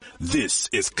This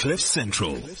is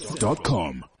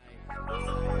CliffCentral.com.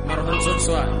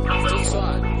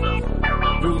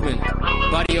 Ruben,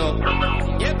 Barrio.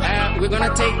 We're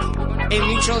gonna take a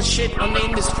mutual shit on the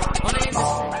industry.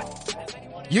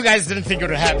 You guys didn't think it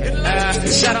would happen.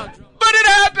 Shout out. But it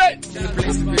happened!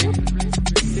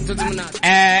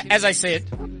 As I said,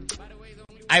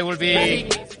 I will be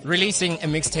releasing a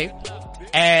mixtape,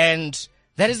 and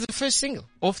that is the first single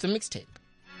off the mixtape.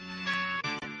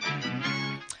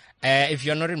 If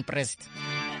you're not impressed,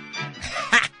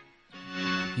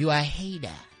 you are a hater,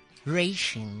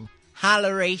 ration,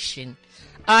 holleration.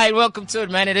 Alright, welcome to it,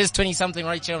 man. It is 20-something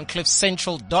right here on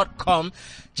CliffCentral.com.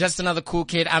 Just another cool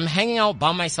kid. I'm hanging out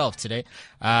by myself today.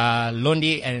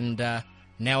 Londi and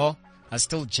Neo are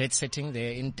still jet-setting.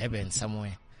 They're in Durban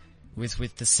somewhere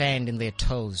with the sand in their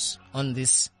toes on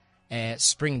this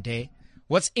spring day.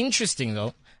 What's interesting,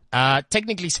 though,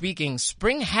 technically speaking,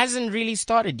 spring hasn't really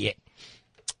started yet.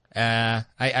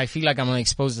 I feel like I'm going to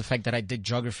expose the fact that I did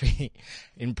geography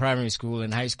in primary school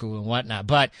and high school and whatnot,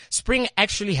 but spring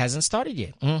actually hasn't started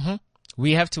yet.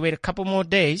 We have to wait a couple more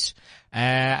days.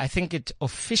 I think it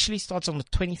officially starts on the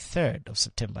 23rd of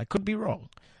September. I could be wrong,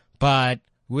 but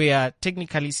we are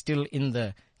technically still in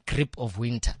the grip of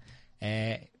winter.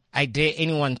 I dare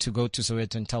anyone to go to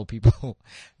Soweto and tell people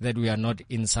that we are not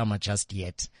in summer just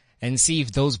yet and see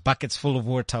if those buckets full of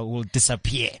water will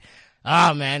disappear.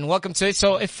 Ah, man, welcome to it.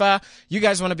 So if you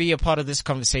guys want to be a part of this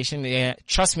conversation,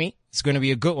 trust me, it's going to be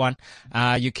a good one.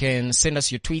 You can send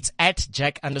us your tweets at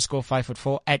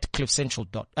Jack_5foot4 at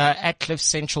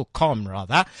CliffCentral.com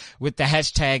rather, with the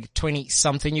hashtag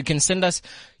 20-something. You can send us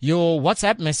your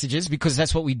WhatsApp messages because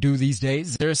that's what we do these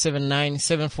days.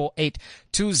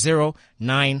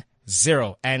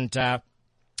 079-748-2090. And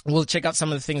we'll check out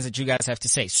some of the things that you guys have to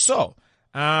say. So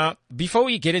before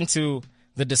we get into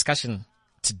the discussion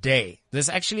today, there's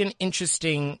actually an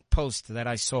interesting post that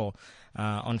I saw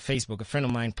on Facebook. A friend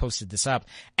of mine posted this up,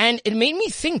 and it made me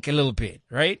think a little bit,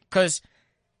 right? Because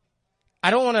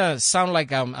I don't want to sound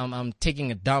like I'm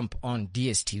taking a dump on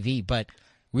DSTV, but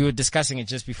we were discussing it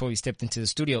just before we stepped into the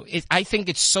studio. I think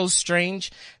it's so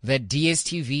strange that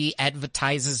DSTV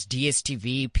advertises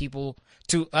DSTV people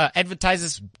to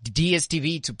advertises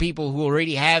DSTV to people who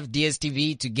already have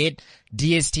DSTV to get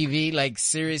DSTV. Like,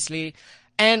 seriously.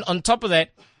 And on top of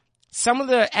that, some of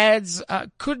the ads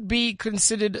could be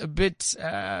considered a bit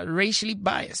racially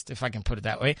biased, if I can put it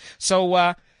that way.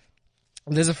 So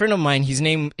there's a friend of mine. His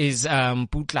name is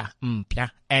Putla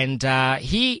Mpya, and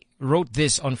he wrote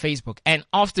this on Facebook. And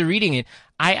after reading it,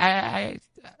 I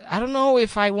don't know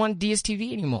if I want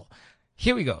DSTV anymore.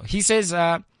 Here we go. He says,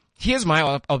 here's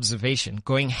my observation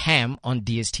going ham on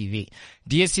DSTV.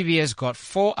 DSTV has got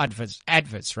 4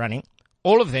 adverts running,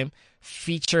 all of them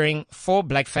featuring 4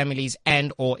 black families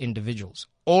and or individuals.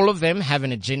 All of them have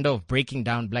an agenda of breaking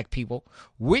down black people,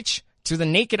 which to the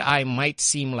naked eye might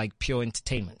seem like pure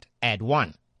entertainment. Ad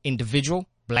 1, individual,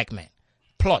 black man.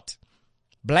 Plot,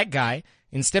 black guy,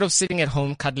 instead of sitting at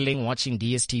home cuddling, watching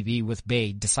DSTV with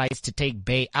Bay, decides to take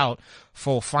Bay out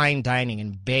for fine dining,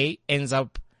 and Bay ends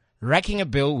up racking a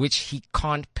bill which he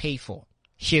can't pay for.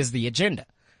 Here's the agenda.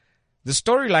 The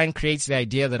storyline creates the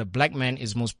idea that a black man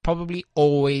is most probably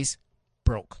always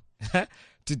broke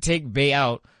to take Bay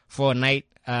out for a night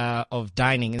of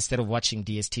dining instead of watching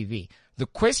DSTV. The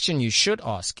question you should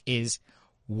ask is,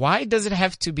 why does it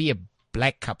have to be a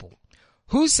black couple?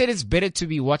 Who said it's better to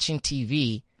be watching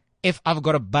TV if I've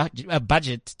got a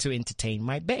budget to entertain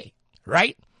my Bay,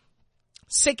 right?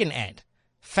 Second ad,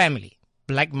 family,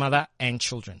 black mother and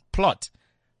children. Plot,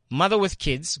 mother with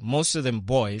kids, most of them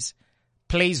boys,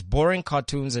 plays boring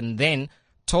cartoons and then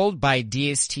told by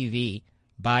DSTV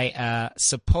by a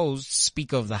supposed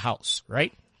speaker of the house,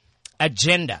 right?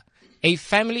 Agenda. A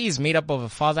family is made up of a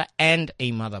father and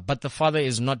a mother, but the father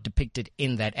is not depicted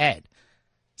in that ad.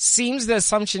 Seems the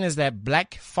assumption is that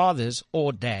black fathers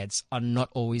or dads are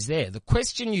not always there. The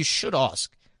question you should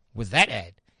ask with that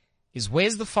ad is,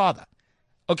 where's the father?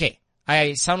 Okay,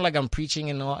 I sound like I'm preaching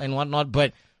and whatnot,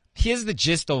 but here's the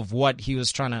gist of what he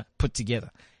was trying to put together.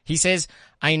 He says,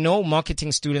 I know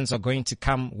marketing students are going to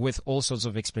come with all sorts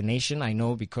of explanation. I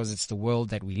know, because it's the world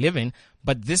that we live in,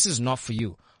 but this is not for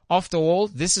you. After all,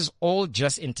 this is all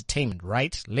just entertainment,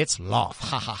 right? Let's laugh.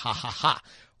 Ha ha ha ha ha.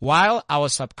 While our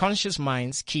subconscious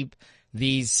minds keep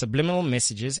these subliminal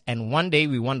messages, and one day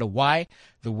we wonder why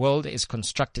the world is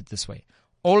constructed this way.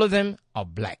 All of them are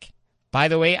black. By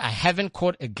the way, I haven't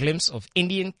caught a glimpse of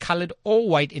Indian, colored, or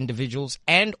white individuals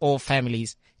and or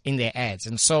families in their ads.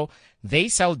 And so they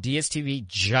sell DSTV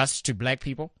just to black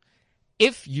people.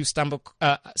 If you stumble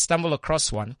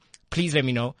across one, please let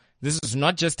me know. This is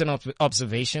not just an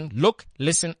observation. Look,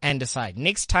 listen, and decide.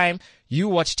 Next time you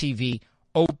watch TV,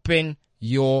 open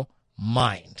your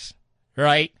mind.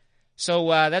 Right? So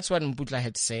that's what Mputla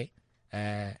had to say.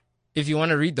 If you want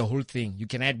to read the whole thing, you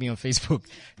can add me on Facebook,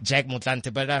 Jack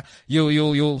Motlanthe. But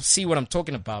you'll see what I'm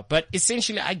talking about. But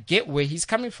essentially, I get where he's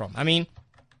coming from. I mean,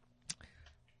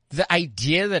 the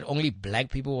idea that only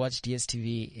black people watch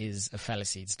DSTV is a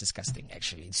fallacy. It's disgusting,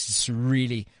 actually. It's just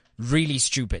really, really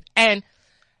stupid. And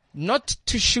not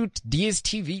to shoot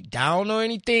DSTV down or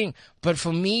anything, but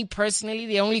for me personally,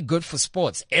 they're only good for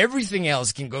sports. Everything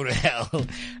else can go to hell.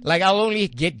 Like, I'll only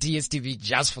get DSTV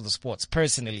just for the sports,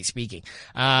 personally speaking.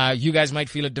 You guys might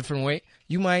feel a different way.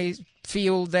 You might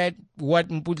feel that what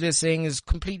Mputla is saying is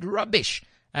complete rubbish.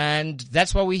 And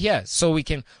that's why we're here. So we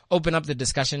can open up the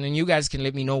discussion and you guys can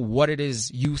let me know what it is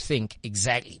you think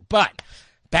exactly. But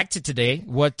back to today,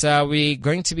 what we're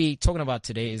going to be talking about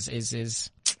today is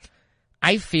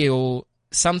I feel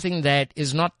something that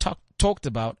is not talked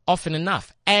about often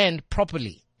enough and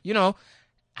properly. You know,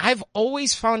 I've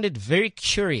always found it very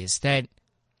curious that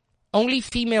only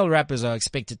female rappers are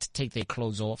expected to take their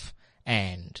clothes off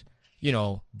and, you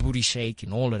know, booty shake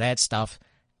and all of that stuff.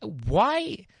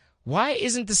 Why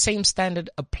isn't the same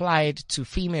standard applied to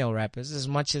female rappers as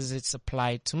much as it's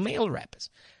applied to male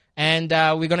rappers? And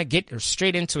we're going to get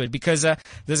straight into it because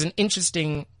there's an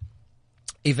interesting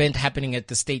event happening at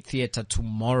the State Theatre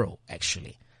tomorrow,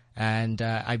 actually. And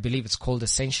I believe it's called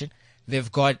Ascension.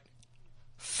 They've got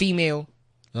female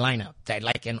lineup, that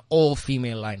like an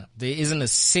all-female lineup. There isn't a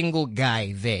single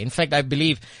guy there. In fact, I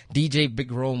believe DJ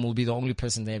Big Rome will be the only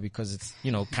person there because it's,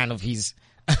 you know, kind of his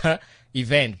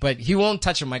event. But he won't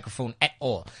touch a microphone at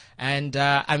all. And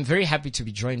I'm very happy to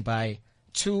be joined by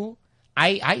two,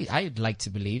 I'd like to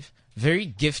believe, very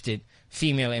gifted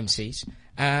female MCs.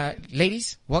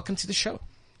 Ladies, welcome to the show.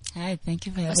 Hi, thank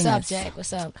you for having us. What's up, Jack?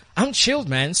 What's up? I'm chilled,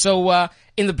 man. So,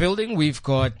 in the building, we've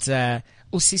got,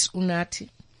 Usis Unathi.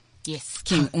 Yes,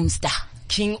 King Unsta.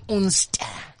 King Unsta.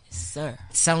 Yes, sir.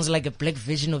 Sounds like a black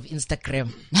version of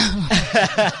Instagram.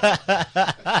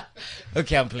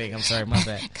 Okay, I'm playing. I'm sorry, my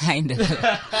bad. Kind of.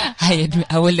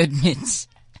 I will admit.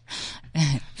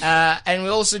 And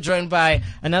we're also joined by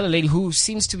another lady who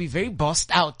seems to be very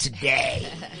bossed out today.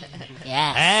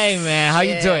 Yeah. Hey, man, how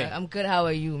you doing? I'm good. How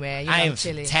are you, man? I am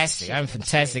fantastic. I'm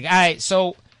fantastic. All right,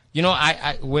 so you know,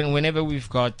 whenever we've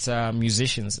got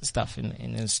musicians and stuff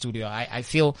in the studio, I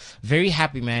feel very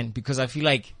happy, man, because I feel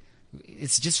like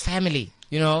it's just family.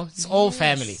 You know, it's all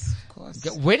family. Of course.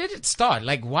 Where did it start?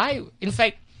 Like, why? In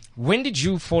fact, when did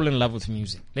you fall in love with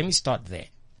music? Let me start there.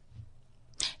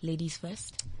 Ladies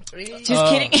first. Really? Just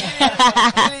kidding.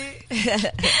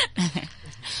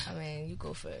 I mean, you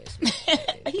go first.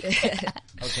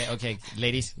 Okay,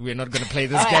 ladies, we're not gonna play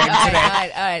this game All today.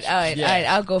 right.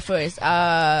 I'll go first.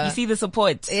 You see the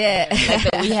support Yeah.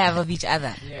 that we have of each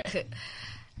other.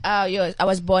 I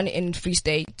was born in Free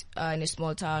State, in a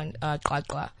small town,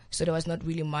 Qwaqwa. So there was not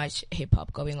really much hip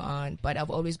hop going on, but I've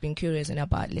always been curious and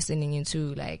about listening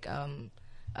into like,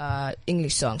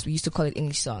 English songs. We used to call it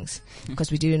English songs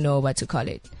because we didn't know what to call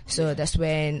it. So that's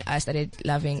when I started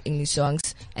loving English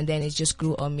songs, and then it just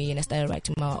grew on me, and I started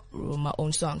writing my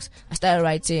own songs. I started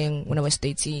writing when I was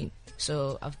 18,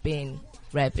 so I've been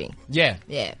rapping. Yeah,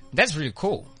 that's really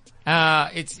cool.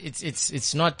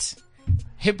 It's not.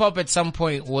 Hip hop at some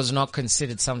point was not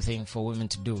considered something for women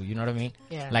to do. You know what I mean?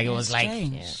 Yeah. Like it was like,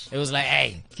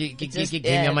 hey, give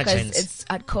me my chance. It's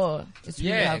hardcore. It's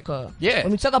really hardcore. Yeah.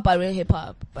 When we talk about real hip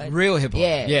hop, but real hip hop.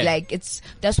 Yeah. Like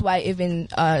that's why even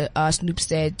Snoop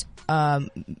said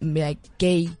like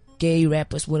gay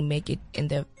rappers will make it in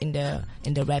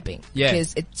the rapping. Yeah.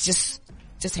 Because it's just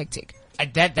hectic.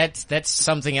 That's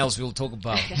something else we'll talk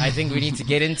about. I think we need to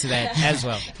get into that as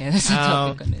well. Yeah, that's a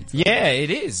topic on it. Yeah, it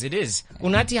is.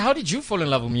 Unathi, how did you fall in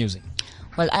love with music?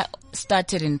 Well, I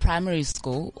started in primary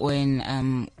school when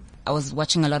I was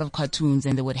watching a lot of cartoons,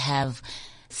 and they would have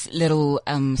little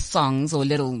songs or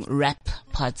little rap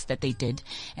parts that they did,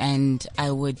 and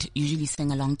I would usually sing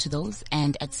along to those.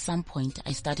 And at some point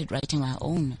I started writing my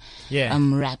own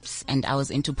raps, and I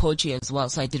was into poetry as well,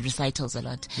 so I did recitals a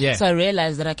lot. So I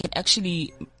realized that I could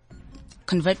actually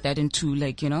convert that into,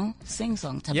 like, you know, sing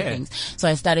song type of things. So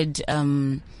I started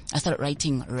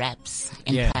writing raps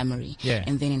in primary.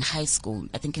 And then in high school,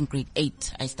 I think in grade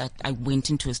 8, I went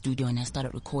into a studio and I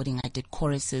started recording. I did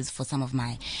choruses for some of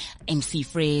my MC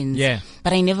friends.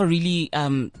 But I never really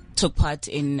took part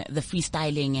in the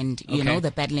freestyling and, you know,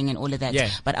 the battling and all of that.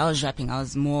 But I was rapping. I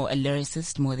was more a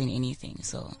lyricist more than anything.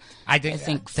 So I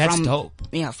think that's dope.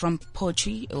 Yeah, from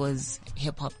poetry, it was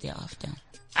hip hop thereafter.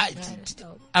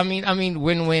 I mean,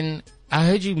 when I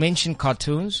heard you mention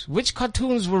cartoons. Which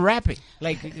cartoons were rapping?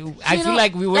 Like, I feel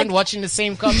like we weren't watching the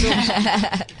same cartoons.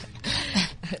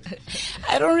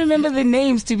 I don't remember the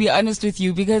names, to be honest with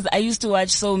you, because I used to watch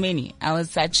so many. I was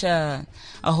such a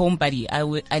homebody.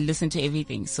 I listened to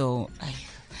everything, so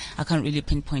I can't really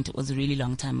pinpoint. It was a really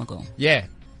long time ago. Yeah.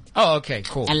 Oh, okay,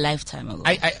 cool. A lifetime ago.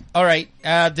 All right.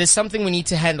 There's something we need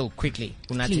to handle quickly.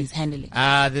 Unati. Please handle it.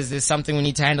 There's something we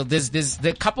need to handle. There's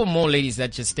a couple more ladies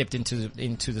that just stepped into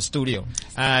the studio.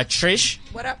 Trish.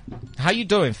 What up? How you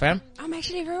doing, fam? I'm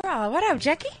actually very well. What up,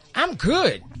 Jackie? I'm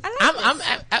good.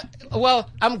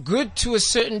 I'm good to a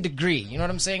certain degree. You know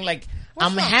what I'm saying? Like,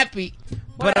 I'm happy,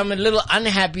 but I'm a little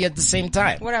unhappy at the same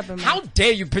time. What happened, man? How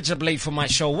dare you pitch up late for my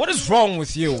show? What is wrong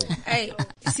with you? Hey,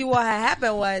 see what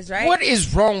happened was, right? What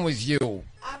is wrong with you?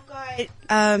 I've got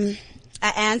an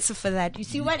answer for that. You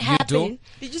see what happened?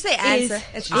 Did you say answer?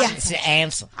 It's the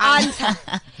answer. Answer.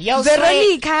 Yo,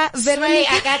 Veronica,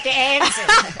 I got the answer.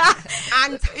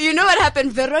 you know what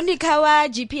happened? Veronica wa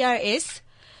GPRS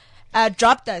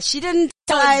dropped us. She didn't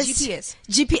tell us GPS.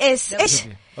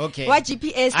 Okay. What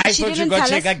GPS? I she thought you didn't got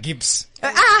tell check us. a Gibbs.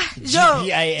 Joe,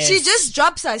 GPIS. she just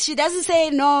drops us. She doesn't say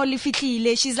no,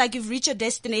 lifitlile. She's like, you've reached your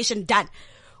destination, done.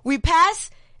 We pass,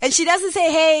 and she doesn't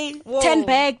say, hey, turn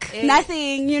back,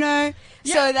 nothing, you know.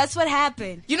 Yeah. So that's what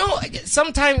happened. You know,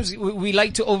 sometimes we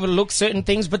like to overlook certain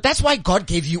things, but that's why God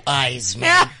gave you eyes,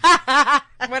 man.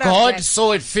 God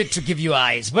saw it fit to give you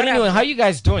eyes. But anyway, how you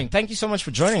guys doing? Thank you so much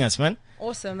for joining us, man.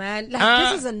 Awesome, man.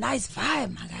 Like, this is a nice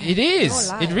vibe, my guy. It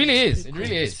is. No It really is. It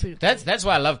really is. That's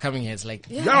why I love coming here. It's like,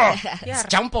 it's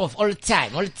jump off all the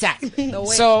time. No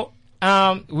way. So,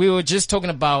 we were just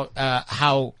talking about,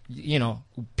 how, you know,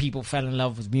 people fell in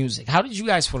love with music. How did you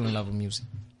guys fall in love with music?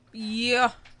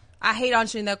 Yeah. I hate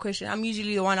answering that question. I'm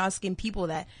usually the one asking people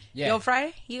that. Yeah. Yo,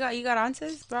 Friday, you got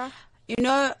answers, bro? You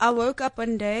know, I woke up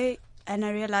one day and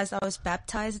I realized I was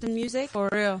baptized in music. For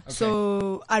real. Okay.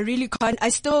 So I really can't,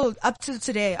 up to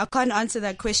today, I can't answer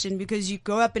that question because you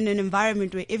grow up in an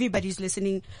environment where everybody's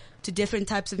listening to different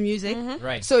types of music. Mm-hmm.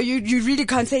 Right. So you really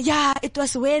can't say, yeah, it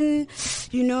was when,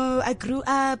 you know, I grew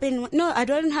up and no, I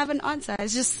don't have an answer.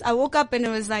 It's just, I woke up and it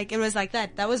was like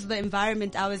that. That was the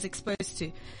environment I was exposed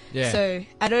to. Yeah. So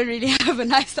I don't really have a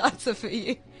nice answer for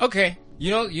you. Okay.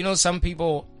 You know, some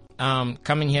people,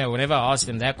 coming here, whenever I ask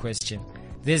them that question,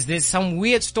 there's some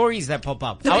weird stories that pop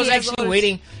up. I was actually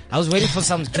waiting for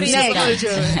some juicy stuff. You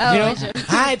know,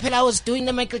 hi, Pella, I was doing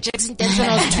the Michael Jackson dance when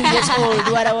I was 2 years old.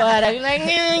 What? I'm like,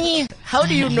 how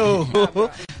do you know?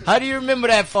 How do you remember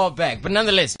that far back? But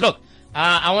nonetheless, look,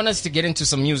 I want us to get into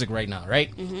some music right now, right?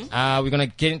 We're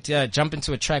gonna jump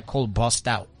into a track called "Bossed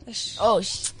Out." Oh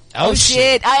shit!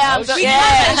 I am shit!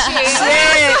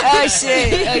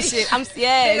 I'm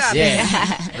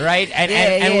Yeah, right.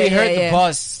 And we heard the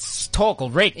boss talk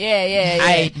already.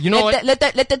 Yeah. You know what?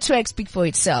 Let the track speak for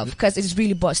itself because it's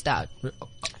really bossed out.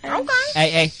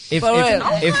 Hey, if but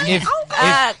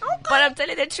I'm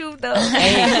telling the truth though.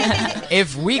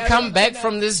 if we come back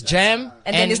from this jam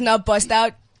and then it's not bossed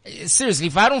out. Seriously,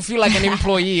 if I don't feel like an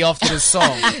employee after this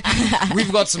song, we've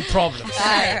got some problems.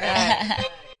 Right.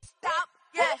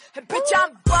 Bitch,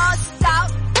 I'm bossed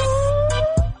out.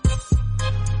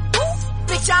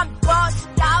 Bitch, I'm bossed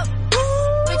out.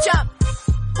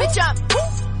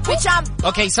 Bitch, I'm.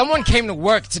 Okay, someone came to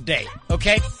work today.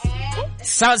 Okay,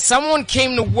 someone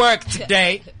came to work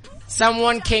today.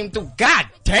 Someone came to. God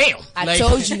damn! I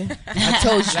told you.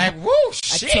 Like, woo,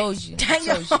 shit. I told you.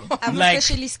 I'm Like-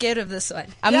 especially scared of this one.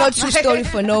 I'm not true story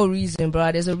for no reason,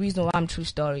 bro. There's a reason why I'm true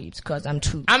story. It's because I'm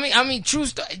true. I mean, true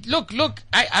story. Look.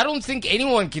 I don't think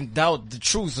anyone can doubt the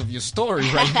truth of your story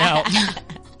right now.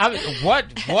 I mean,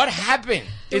 what happened?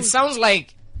 It sounds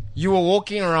like you were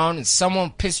walking around and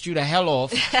someone pissed you the hell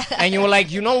off, and you were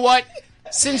like, you know what?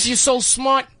 Since you're so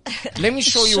smart, let me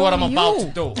show you what I'm about to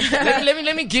do.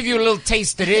 Let me give you a little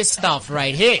taste of this stuff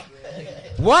right here.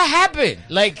 What happened?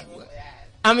 Like,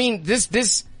 I mean,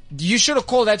 this. You should have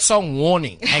called that song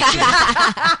 "Warning."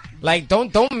 Actually, like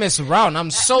don't mess around.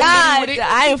 I'm so with it.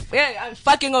 I'm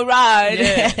fucking around.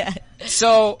 Yeah.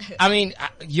 So, I mean,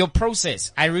 your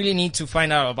process. I really need to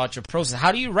find out about your process.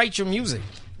 How do you write your music?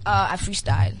 I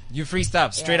freestyle. You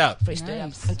freestyle straight up.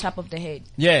 Freestyle on top of the head.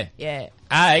 Yeah. Yeah.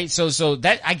 Alright, so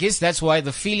that, I guess that's why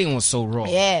the feeling was so raw.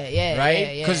 Yeah.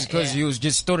 Right? Cause you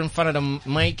just stood in front of the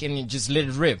mic and you just let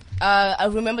it rip. I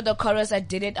remember the chorus. I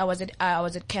did it. I was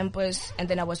at campus, and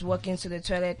then I was walking to the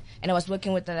toilet, and I was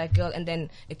working with that girl, and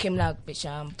then it came like, bitch,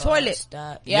 Toilet?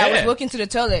 Yeah, I was walking to the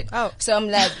toilet. Oh. So I'm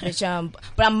like, bitch,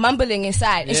 but I'm mumbling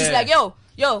inside, and she's Yeah. like, yo,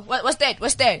 what's that?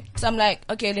 So I'm like,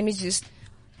 okay, let me just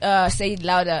say it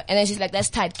louder, and then she's like, that's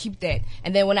tight, keep that.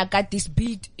 And then when I got this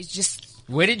beat, it's just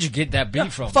Where did you get that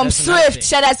beat from? From That's another Swift. thing.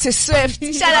 Shout out to Swift.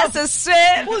 Shout out to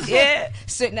Swift. Yeah.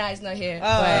 Swift. Nah, he's not here.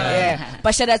 But, yeah.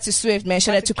 But shout out to Swift, man.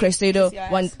 Shout out to Crescendo.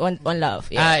 One love.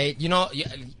 Yeah. You know,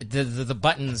 the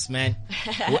buttons, man.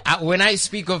 When I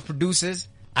speak of producers,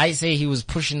 I say he was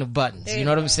pushing the buttons. You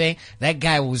know what I'm saying? That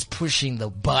guy was pushing the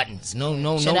buttons. No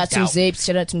Shout out doubt. to Zips.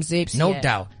 Shout out to Zips. No yeah.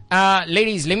 doubt.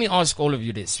 Ladies, let me ask all of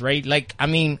you this, right? Like, I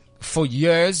mean, for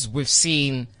years we've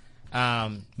seen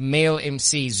male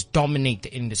MCs dominate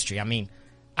the industry. I mean,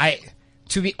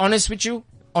 to be honest with you,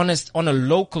 on a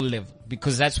local level,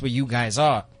 because that's where you guys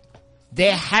are,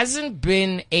 there hasn't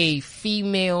been a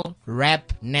female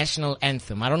rap national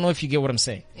anthem. I don't know if you get what I'm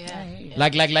saying. Yeah.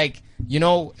 Like, you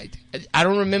know, I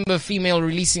don't remember a female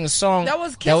releasing a song That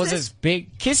was that was Kisses? as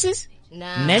big. Kisses?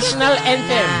 Nah. National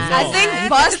anthem. No. I think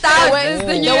Bust Out is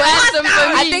the new anthem for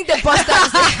me. I think the bust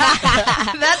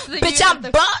out. That's the Bitch, new I'm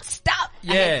anthem. bust out.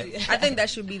 Yeah. I think that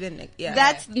should be the next. Yeah.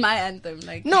 That's my anthem.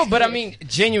 Like No, but I mean,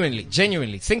 genuinely,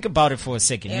 think about it for a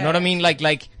second. You know what I mean? Like,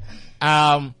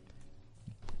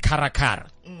 Karakar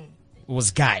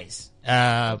was guys.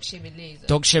 Dog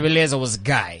Shebeleza was a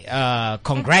guy.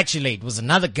 Congratulate was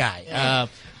another guy.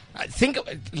 I think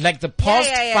like the past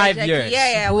 5 exactly. years.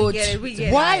 Yeah, we get it. We get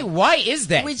it. Why is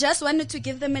that? we just wanted to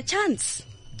give them a chance.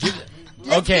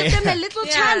 Let's Okay. give them a little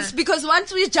Yeah. chance, because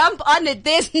once we jump on it,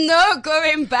 there's no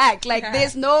going back. Like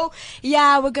there's no,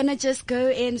 we're gonna just go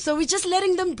in. So we're just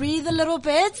letting them breathe a little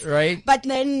bit. Right. But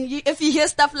then if you hear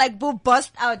stuff like "Boo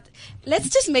Bust Out," let's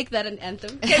just make that an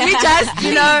anthem. Can we just,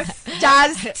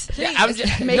 I'm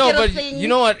just, make no, it a but thing. you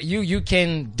know what? You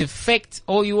can defect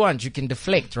all you want. You can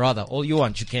deflect rather all you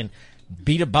want. You can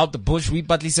beat about the bush. We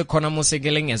batlisa khona mo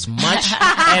segeleng as much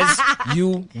as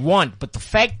you want. But the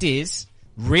fact is,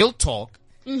 real talk,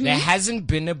 there hasn't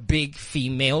been a big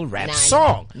female rap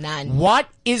song. None. What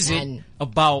is it None.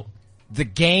 about the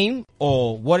game,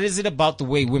 or what is it about the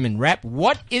way women rap?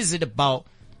 What is it about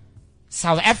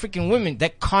South African women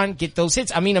that can't get those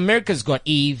hits? I mean, America's got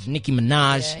Eve, Nicki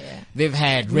Minaj. They've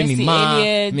had Remy Missy Ma,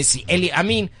 Elliott. Missy Elliott. I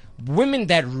mean, women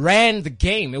that ran the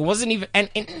game. It wasn't even, and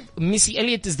Missy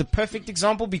Elliott is the perfect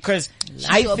example because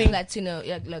I Pure think platinum,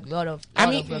 like lot of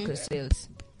mean- record sales.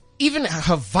 even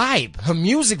her vibe, her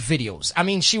music videos, I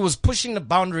mean, she was pushing the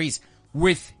boundaries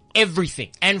with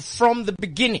everything. And from the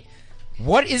beginning,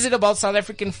 what is it about South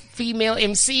African female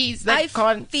MCs that I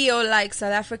can't? feel like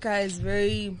South Africa is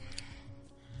very.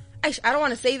 I don't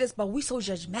want to say this, but we're so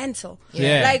judgmental.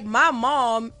 Yeah. Like my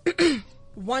mom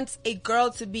wants a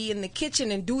girl to be in the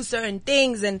kitchen and do certain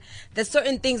things, and there's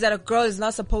certain things that a girl is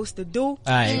not supposed to do.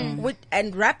 Aye.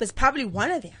 And rap is probably one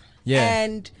of them. Yeah.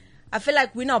 And I feel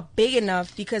like we're not big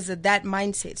enough because of that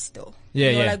mindset still. Yeah,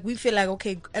 you know, yeah. like we feel like,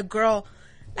 okay, a girl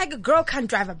can't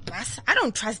drive a bus. I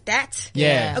don't trust that.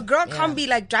 Yeah. A girl can't be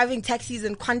like driving taxis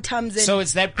and quantums and So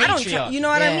it's that I don't patriarch. you know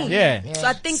what I mean? Yeah. So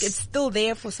I think it's still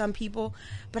there for some people,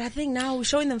 but I think now we're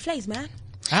showing them flames, man.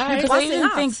 Aye. Because I Busting even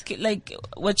out. think, like,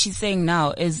 what she's saying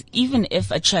now is, even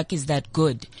if a track is that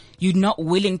good, you're not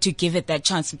willing to give it that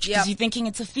chance because Yep. you're thinking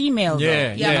it's a female. Yeah, though,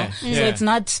 yeah, you know? yeah. So it's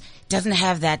not, doesn't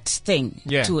have that thing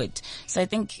Yeah. to it. So I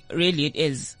think really it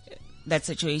is that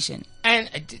situation.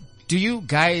 And do you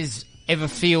guys ever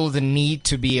feel the need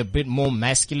to be a bit more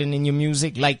masculine in your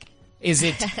music? Like, is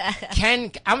it,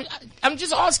 I'm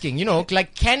just asking, you know,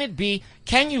 like,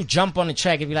 can you jump on a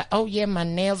track and be like, oh yeah, my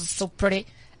nails are so pretty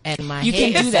and my You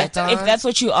hair can do is that. on? If that's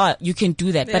what you are, you can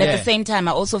do that. But Yeah. at the same time,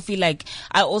 I also feel like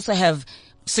I also have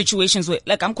situations where,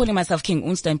 like, I'm calling myself King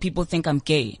Unsta and people think I'm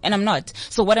gay, and I'm not.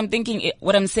 So what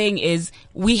I'm saying is,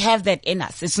 we have that in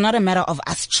us. It's not a matter of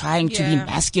us trying to be Yeah.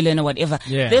 masculine or whatever.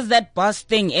 Yeah. There's that boss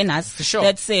thing in us sure.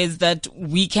 that says that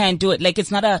we can do it. Like,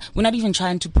 we're not even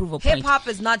trying to prove a point. Hip hop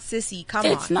is not sissy. Come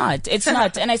on. It's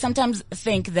not. And I sometimes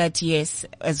think that, yes,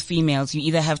 as females, you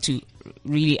either have to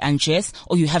really undress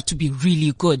or you have to be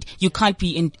really good. You can't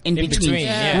be in between. between,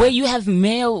 yeah. Where you have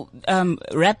male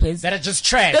rappers that are just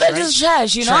trash, that are right? just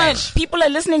trash, you know, and Trash. people are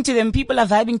listening to them, people are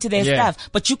vibing to their Yeah. stuff,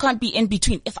 but you can't be in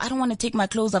between. If I don't want to take my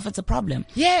clothes off, it's a problem.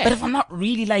 Yeah. But if I'm not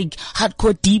really like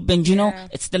hardcore deep and, you know,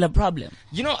 it's still a problem.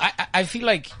 You know, I feel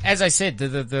like, as I said,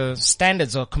 the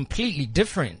standards are completely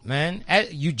different, man.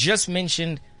 You just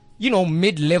mentioned, you know,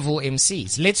 mid-level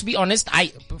MCs. Let's be honest.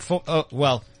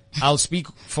 I'll speak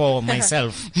for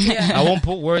myself. I won't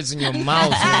put words in your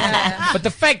mouth. But the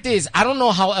fact is, I don't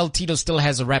know how El Tito still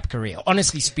has a rap career,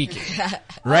 honestly speaking.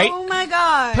 Right? Oh my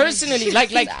god. Personally, like,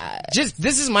 just,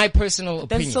 this is my personal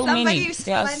opinion. There's so Somebody many.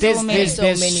 explain There are this. so many.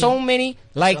 There's so many.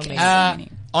 Like, So many.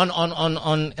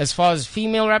 on as far as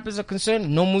female rappers are concerned,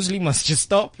 No Muslim must just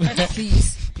stop.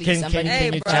 Please, Can somebody you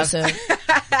Hey, just sponsor.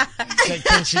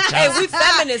 Hey, we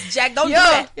feminists, Jack. Don't do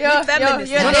that. We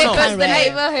feminists. Your No, no, no. neighbors, the Right.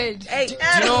 neighborhood. Hey,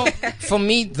 You know, for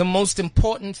me, the most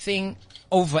important thing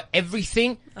over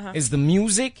everything is the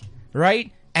music,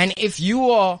 right? And if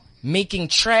you are making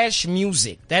trash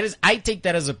music, I take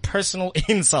that as a personal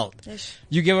insult.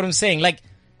 You get what I'm saying? Like,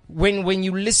 when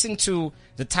you listen to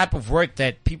the type of work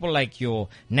that people like your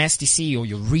Nasty C or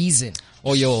your Reason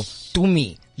or your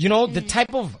Tumi, you know, the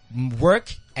type of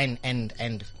work and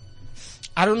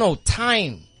I don't know,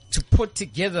 time to put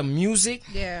together music,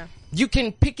 yeah. you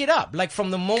can pick it up, like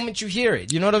from the moment you hear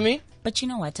it. You know what I mean? But you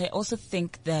know what? I also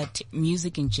think that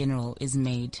music in general is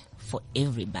made for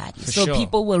everybody. So sure.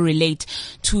 people will relate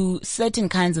to certain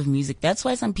kinds of music. That's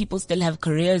why some people still have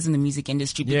careers in the music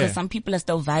industry, because Yeah. some people are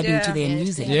still vibing to their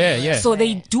music. Yeah, yeah. So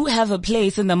they do have a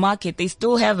place in the market. They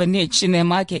still have a niche in their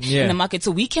market, Yeah. in the market.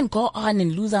 So we can go on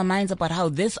and lose our minds about how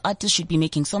this artist should be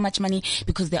making so much money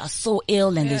because they are so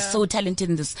ill and they're so talented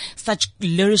and there's such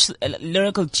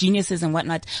lyrical geniuses and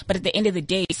whatnot. But at the end of the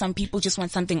day, some people just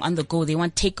want something on the go. They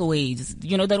want takeaways.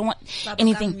 You know, they don't want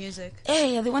anything. music.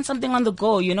 Yeah, they want something on the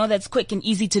go, you know, that's quick and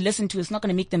easy to listen to. It's not going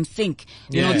to make them think,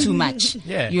 you know, Yeah. too much.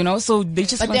 Yeah. You know, so they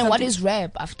just But want then what something- is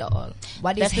rap after all?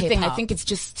 What is That's the thing. I hip-hop? think it's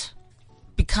just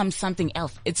become something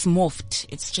else. It's morphed.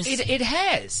 It's just... It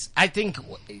has. I think,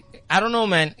 I don't know,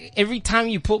 man. Every time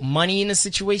you put money in a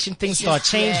situation, things start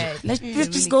changing. let's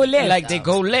just go left. Like they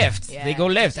go left. Yeah. They go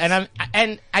left. And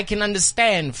I can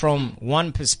understand from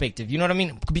one perspective. You know what I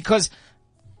mean? Because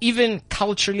even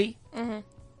culturally,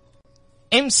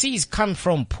 MCs come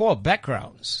from poor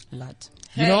backgrounds. Lot.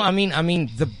 You know, I mean,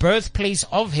 the birthplace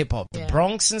of hip hop, the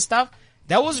Bronx and stuff,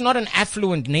 that was not an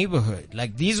affluent neighborhood.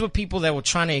 Like, these were people that were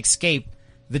trying to escape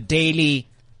the daily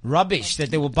rubbish that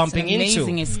they were bumping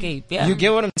Amazing into. escape. Yeah. You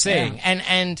get what I'm saying?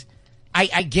 And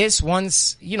I guess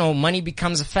once, you know, money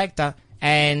becomes a factor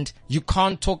and you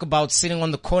can't talk about sitting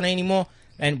on the corner anymore,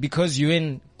 and because you're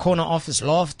in corner office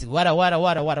loft,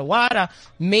 wada,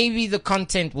 maybe the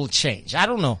content will change. I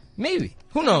don't know. Maybe.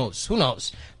 Who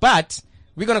knows? But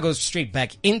we're going to go straight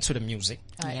back into the music.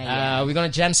 We're going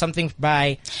to jam something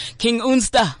by King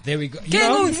Unsta. There we go. King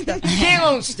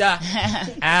Unsta.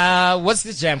 What's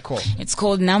this jam called? It's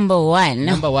called Number One.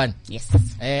 Number one. Yes.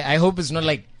 I hope it's not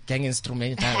like gang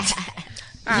instrumentals.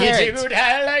 hear it.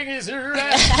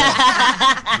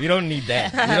 We don't need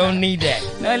that. We don't need that.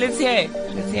 No, let's hear it.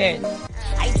 Let's hear it.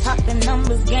 I talk the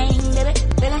numbers game, baby.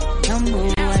 Number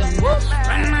one.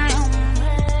 Run my own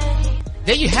way.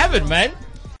 There you have it, man.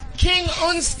 King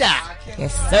Unsta.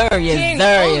 Yes, sir. Yes, King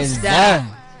sir. Yes, Unsta. sir.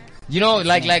 You know,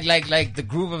 like the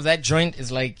groove of that joint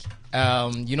is like,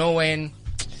 you know, when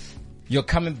you're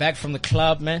coming back from the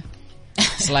club, man.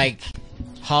 It's like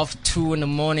 2:30 in the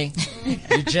morning.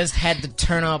 You just had the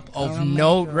turn up of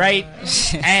Note, right?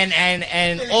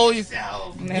 And all you,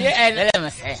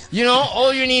 you know,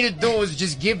 all you need to do is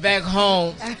just get back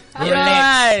home,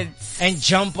 relax, and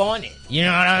jump on it. You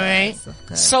know what I mean?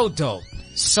 So dope.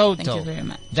 So Thank you dope. very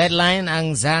much. That line,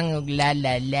 ang zang la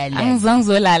la la la. Ang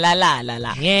zangzo la la la la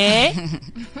la. Yeah.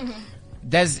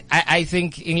 I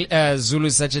think Zulu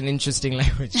is such an interesting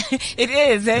language, It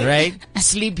is, eh? right?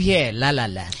 Sleep here, la la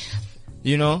la.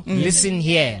 You know, listen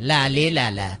here, la le la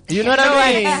la. You know what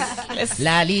I mean?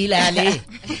 La li la le.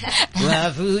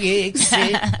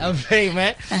 I'm saying,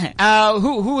 man.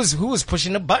 Who was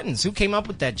pushing the buttons? Who came up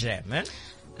with that jam, man?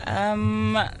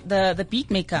 The beat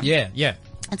maker. Yeah, yeah.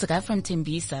 It's a guy from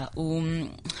Tembisa.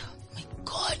 My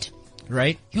God.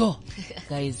 Right? Yo.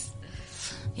 Guys.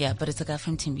 Yeah, but it's a guy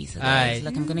from Tembisa. Aye.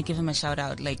 Like, I'm gonna give him a shout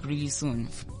out, like, really soon.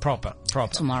 Proper.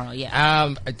 Tomorrow,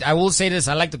 yeah. I will say this.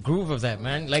 I like the groove of that,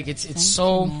 man. Like, it's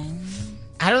so,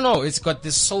 I don't know. It's got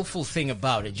this soulful thing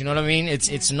about it. You know what I mean?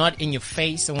 It's not in your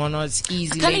face and whatnot. It's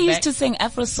easy. I kind of laid used back. to sing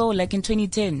Afro Soul, like, in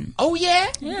 2010. Oh yeah.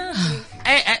 Yeah.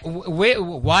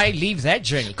 Why leave that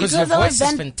journey? Because your voice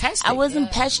is fantastic. I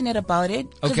wasn't passionate about it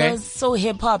because Okay. I was so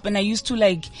hip hop, and I used to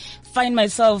like find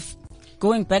myself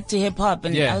going back to hip hop,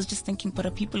 and Yeah. I was just thinking, but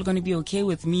are people going to be okay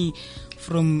with me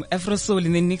from Afro Soul,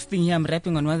 and then next thing here I'm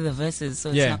rapping on one of the verses, so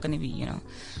it's Yeah. not going to be, you know.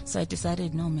 So I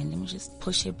decided, no man, let me just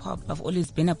push hip hop. I've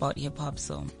always been about hip hop,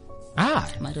 so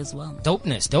might as well.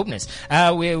 Dopeness.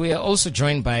 We're also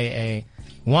joined by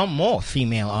one more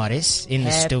female artist in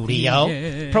the studio.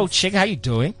 Happiness. Pro Chick, how you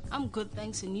doing? I'm good,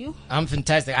 thanks, and you? I'm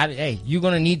fantastic. Hey, you're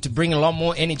gonna need to bring a lot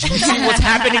more energy. You see what's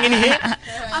happening in here?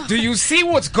 Do you see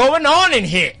what's going on in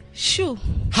here? Shoo.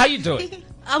 How you doing?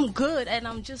 I'm good, and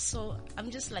I'm just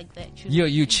like that. You know?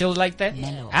 You chilled like that?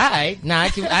 Alright. Nah,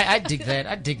 I dig that.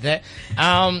 I dig that.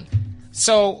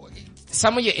 So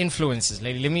some of your influences,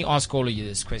 lady, let me ask all of you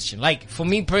this question. Like, for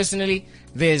me personally,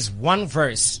 there's one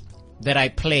verse that I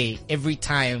play every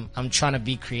time I'm trying to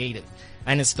be creative.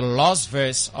 and it's the last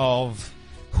verse of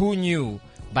Who Knew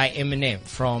by Eminem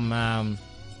from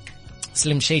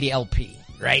Slim Shady LP,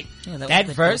 right? Yeah, that that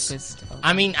was the verse, dopest album.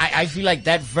 I mean, I feel like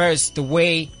that verse, the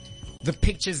way the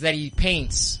pictures that he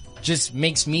paints just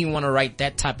makes me want to write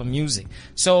that type of music.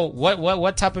 So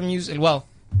what type of music, well,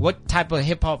 what type of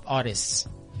hip hop artists,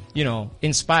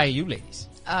 inspire you ladies?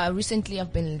 Recently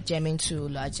I've been jamming to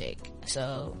Logic.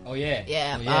 So Oh yeah.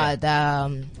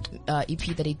 the EP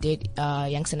that he did,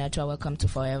 Young Sinatra, Welcome to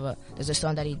Forever. There's a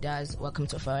song that he does, Welcome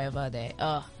to Forever. There,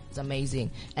 it's amazing.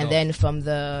 And then from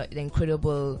the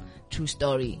incredible True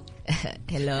Story,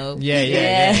 hello.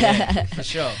 Yeah, for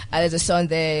sure. There's a song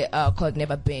there called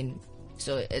Never Been.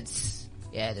 So it's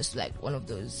just like one of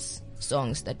those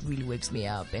songs that really wakes me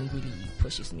up and really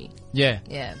pushes me. Yeah.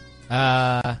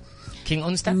 King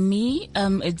Unsta? Me,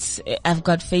 I've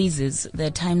got phases. There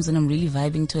are times when I'm really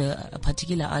vibing to a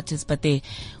particular artist, but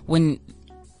when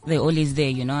they're always there,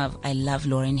 I love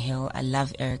Lauryn Hill, I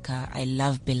love Erica, I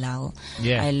love Bilal.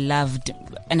 Yeah. I loved,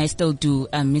 and I still do,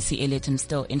 Missy Elliott. I'm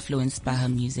still influenced by her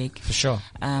music. For sure.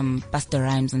 Busta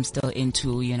Rhymes, I'm still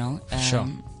into, Sure.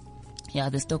 Yeah,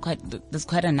 there's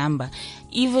quite a number.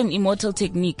 Even Immortal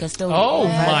Technique, I still. Oh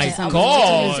my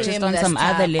God. Just on some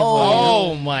other level.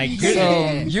 Oh my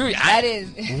goodness. So,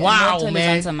 Wow, Immortal is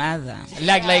man. on some other.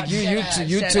 Like you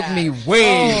took me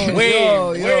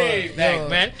way back,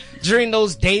 man. During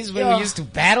those days when we used to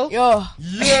battle.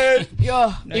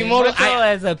 Immortal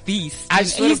as a beast. I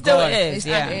swear He to still God. is.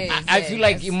 Yeah. I feel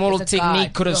like Immortal it's a Technique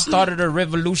god. could have started a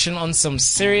revolution on some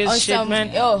serious shit,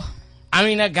 man. I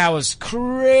mean, that guy was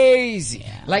crazy.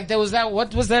 Like, there was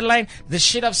what was that line? The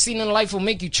shit I've seen in life will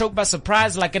make you choke by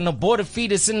surprise, like an aborted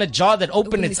fetus in a jar that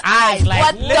opened its eyes. Like,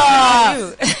 What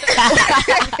the?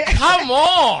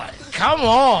 come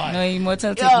on. No,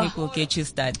 Immortal Technique will get you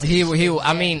started.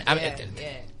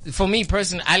 For me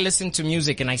personally, I listen to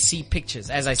music and I see pictures,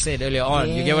 as I said earlier on.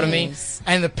 You get what I mean? Yes.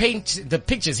 And the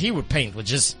pictures he would paint were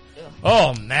just,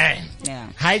 oh man. Yeah.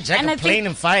 Hijack And a I plane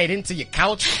and fly it into your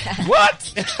couch.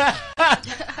 What?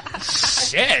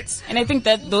 Shit. And I think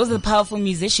that those are the powerful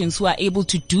musicians who are able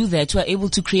to do that, who are able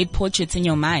to create portraits in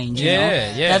your mind. You know?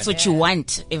 Yeah. That's what you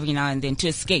want every now and then, to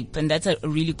escape. And that's a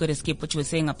really good escape, what you were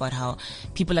saying about how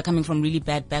people are coming from really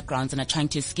bad backgrounds and are trying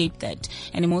to escape that.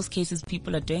 And in most cases,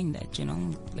 people are doing that,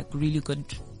 like really good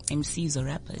MCs or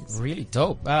rappers. Really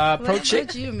dope. Pro What chick?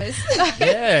 about you, miss?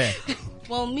 Yeah.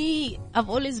 Well, me, I've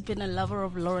always been a lover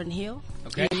of Lauryn Hill.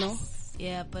 Okay.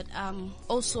 Yeah, but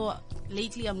also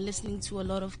lately I'm listening to a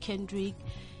lot of Kendrick,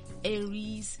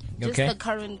 Aries, just Okay. the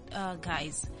current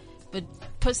guys. But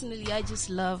personally, I just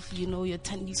love, your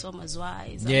Thandiso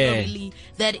Mazwais. I'm Yeah. not really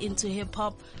that into hip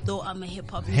hop, though I'm a hip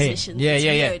hop Hey, musician. yeah, It's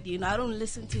yeah. weird, I don't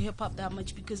listen to hip hop that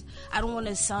much because I don't want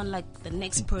to sound like the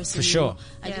next person. For sure.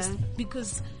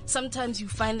 Because sometimes you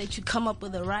find that you come up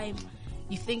with a rhyme.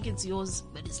 You think it's yours,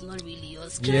 but it's not really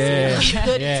yours. 'Cause Yeah, you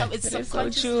heard yeah. it's so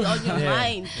subconsciously true. on your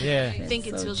mind. Yeah. You think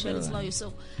it's so yours, but it's true. not yours.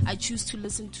 So I choose to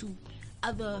listen to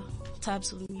other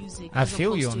types of music. I as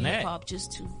feel you opposed on to that. hip-hop,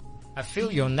 just to I feel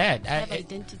you on that. have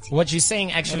identity. What you're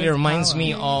saying actually That is reminds power.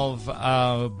 me of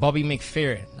Bobby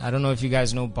McFerrin. I don't know if you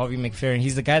guys know Bobby McFerrin.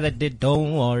 He's the guy that did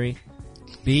Don't Worry,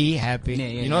 Be Happy. Yeah,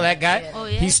 You know that guy? Oh,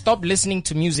 yeah? He stopped listening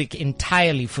to music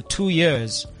entirely for 2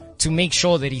 years to make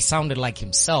sure that he sounded like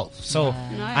himself. So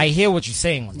I hear what you're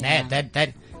saying on that.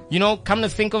 That come to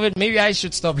think of it, maybe I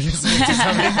should stop listening to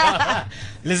something.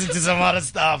 Listen to some other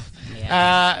stuff.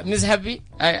 Miss Happy,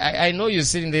 I know you're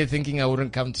sitting there thinking I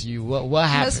wouldn't come to you. What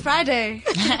happened? It's Friday.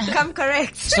 Come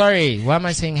correct. Sorry, why am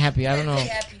I saying happy? I don't know.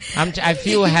 I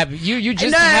feel happy. You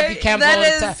just No, happy camp all that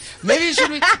the is- time. Maybe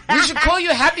we should call you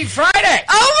Happy Friday.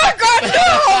 Oh my God,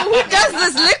 no! Who does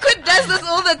this? Liquid does this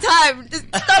all the time. Just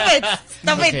stop it.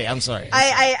 Stop Okay, it. I'm sorry.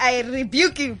 I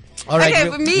rebuke you. All right, Okay,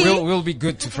 for me, we'll be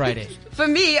good to Friday. For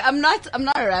me, I'm not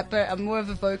a rapper. I'm more of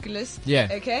a vocalist. Yeah.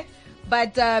 Okay.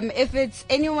 But if it's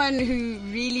anyone who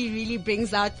really, really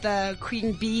brings out the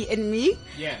queen bee in me,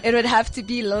 it would have to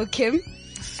be Lil Kim.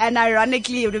 And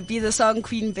ironically, it would be the song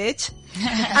Queen Bitch.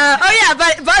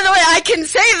 But by the way, I can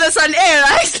say this on air,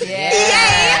 right?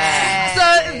 Yay!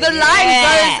 So the line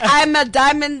goes, I'm a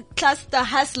diamond cluster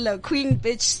hustler, queen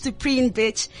bitch, supreme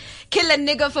bitch. Kill a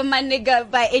nigga for my nigga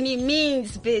by any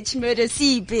means, bitch. Murder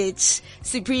C, bitch.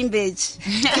 Supreme bitch.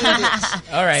 Queen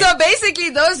bitch. All right. So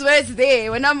basically those words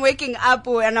there, when I'm waking up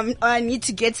or I need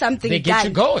to get something They get done,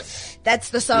 you going. that's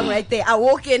the song right there. I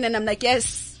walk in and I'm like,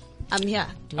 yes, I'm here.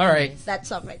 All right. That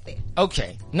song right there.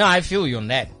 Okay. No, I feel you on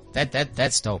that.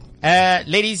 That's dope.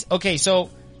 Ladies, okay, so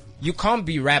you can't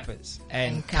be rappers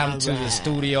and come to the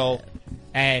studio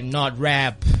and not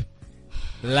rap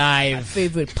live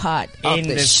Favorite part of in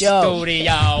the the show.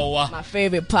 studio. My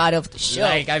favorite part of the show.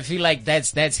 Like, I feel like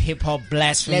that's hip hop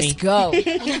blasphemy. Let's go. You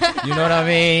know what I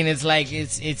mean? It's like,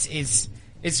 it's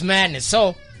madness.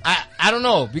 So, I don't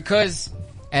know, because,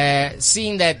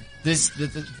 seeing that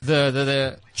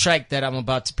the track that I'm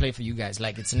about to play for you guys,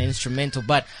 like, it's an instrumental,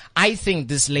 but I think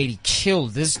this lady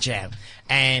killed this jam,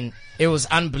 and it was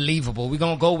unbelievable. We're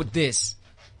gonna go with this.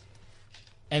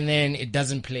 And then it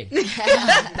doesn't play.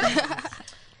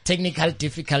 Technical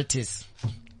difficulties.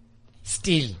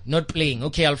 Still not playing.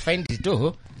 Okay, I'll find it.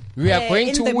 Oh, we are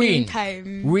going to win.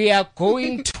 Meantime. We are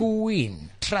going to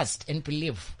win. Trust and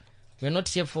believe. We're not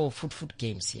here for foot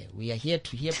games here. We are here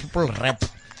to hear people rap.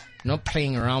 Not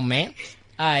playing around, man.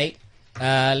 Alright.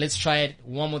 Let's try it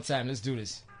one more time. Let's do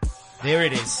this. There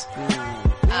it is.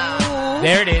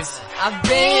 There it is. I've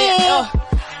been...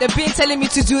 They've been telling me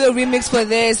to do the remix for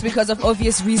this because of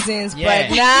obvious reasons, Yeah.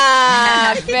 but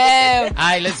nah, fam.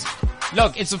 Alright, let's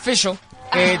look. It's official.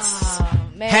 It's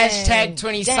Man. hashtag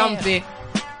 20-something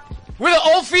with an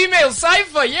all-female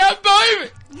cipher. Yeah, baby.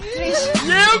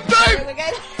 Yeah, baby.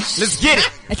 Let's get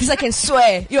it. At least I can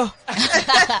swear, yo.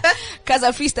 Cause I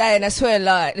freestyle and I swear a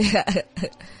lot.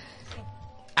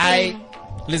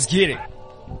 Let's get it.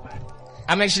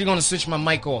 I'm actually gonna switch my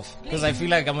mic off because I feel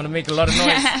like I'm gonna make a lot of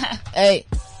noise.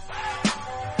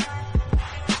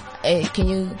 Hey, can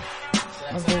you?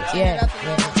 Yeah,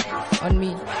 on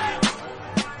me.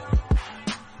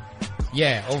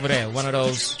 Yeah, over there, one of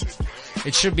those.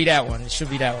 It should be that one. It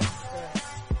should be that one.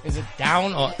 Is it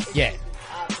down or yeah?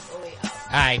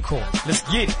 Alright, cool. Let's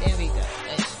get it. There we go.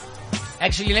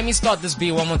 Actually, let me start this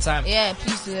beat one more time. Yeah,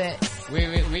 please do that.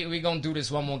 We gonna do this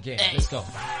one more game. Let's go.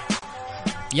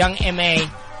 Young M.A.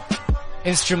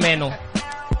 instrumental.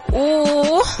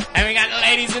 Ooh. And we got the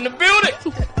ladies in the building.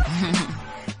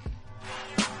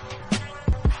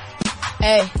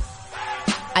 Hey,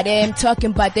 I ain't talking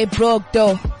about they broke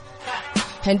though,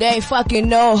 and they ain't fucking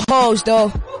no hoes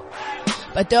though,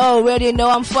 but they already know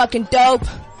I'm fucking dope,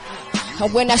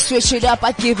 and when I switch it up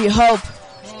I give you hope.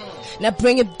 Now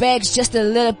bring it back just a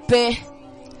little bit.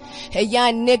 Hey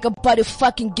young nigga, but you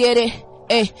fucking get it.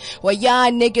 Hey, well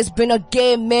y'all niggas been a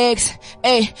gay mix.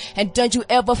 Hey, and don't you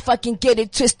ever fucking get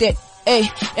it twisted. Hey,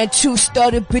 and true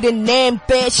story be the name,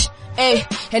 bitch. Hey,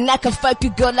 and I can fuck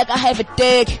you girl like I have a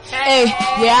dick. Hey,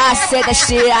 yeah, I said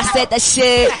that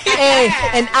shit. Hey,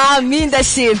 and I mean that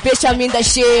shit, bitch, I mean that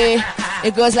shit.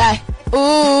 It goes like,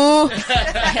 ooh.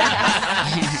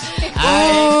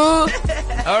 Ooh.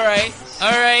 Alright.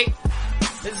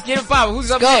 Let's get it poppin'. Who's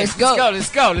up next?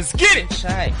 Let's go. Let's get it.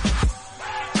 Try.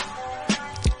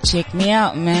 Check me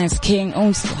out, man. It's King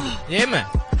Unster. Yeah, man.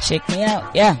 Check me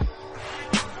out. Yeah.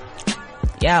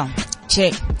 Yo,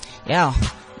 check. Yo,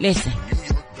 listen.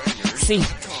 See,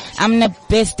 I'm the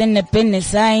best in the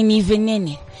business. I ain't even in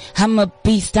it. I'm a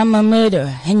beast, I'm a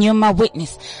murderer, and you're my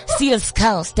witness. See a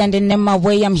skull standing in my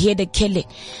way, I'm here to kill it.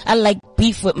 I like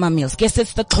beef with my meals, guess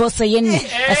it's the closer in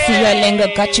it. I see your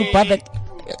lingo got you brother.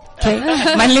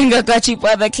 My lingo got you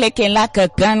brother clicking like a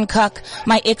gun cock.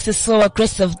 My ex is so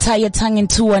aggressive, tie your tongue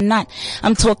into a knot.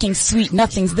 I'm talking sweet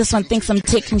nothings, this one thinks I'm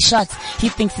taking shots. He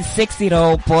thinks he's sexy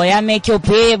though, boy, I make your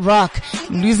bed rock.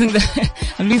 I'm losing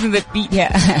the beat here.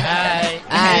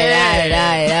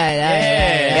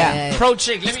 Yeah. Pro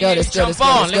Chick, let me hear you jump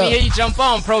on. Let me hear you jump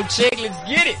on, Pro Chick. Let's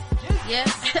get it. Yeah.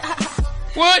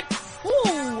 What?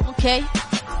 Ooh, okay.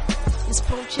 It's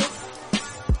Pro Chick.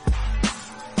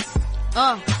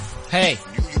 Hey.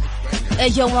 Hey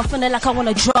yo, I'm feeling like I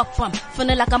wanna drop,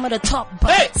 feeling like I'm at the top,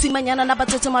 but hey. See mañana na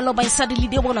batete maloba and suddenly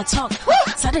they wanna talk.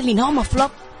 Suddenly now I'm a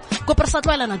flop. Go press that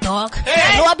while on a dog. Hey.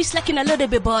 I know I be slacking a little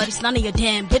bit, but it's none of your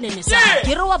damn business. Yeah.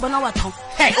 Get over now at home.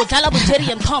 Hey. Otala with Jerry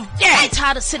and Tom. Yeah. I ain't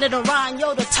tired of sitting around,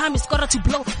 yo, the time is gotta to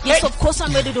blow. Yes, Hey. of course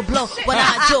I'm ready to blow. What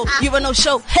I do, you ain't no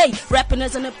show. Hey, rapping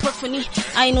is an epiphany.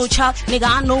 I ain't no child, nigga,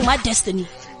 I know my destiny.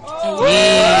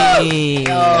 Hey.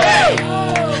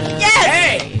 Yes!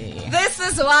 Hey. This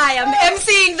is why I'm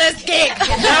emceeing this gig.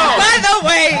 No. By the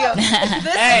way,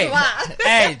 this Hey. is why.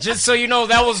 Hey, just so you know,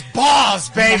 that was bars,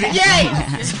 baby. Yay!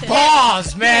 It's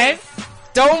bars, man.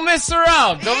 Don't mess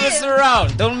around. Don't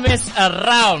mess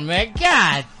around, man.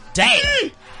 God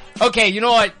damn. Okay, you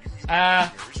know what? I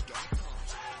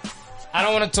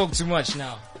don't want to talk too much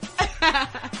now.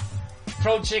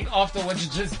 Pro Chick, after what you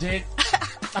just did,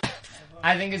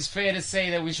 I think it's fair to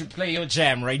say that we should play your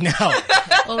jam right now.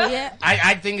 Oh yeah?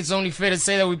 I think it's only fair to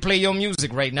say that we play your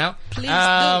music right now. Please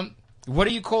do. What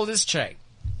do you call this track?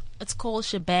 It's called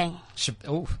Shebang.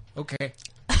 Oh, okay.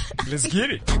 Let's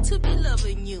get it. To be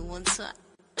loving you one time.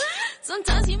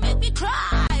 Sometimes you make me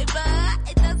cry, but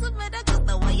it doesn't matter cause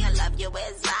the way I love you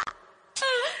is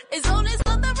it's always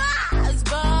on the rise,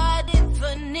 but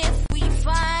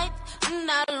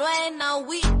right now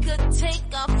we could take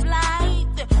a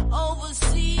flight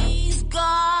overseas,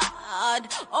 God,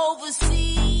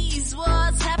 overseas.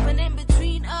 What's happening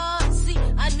between us? See,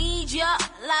 I need ya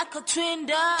like a twin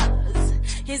does.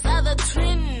 His other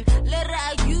twin,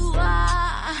 Lera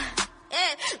Yua,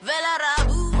 Vela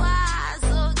Rabua,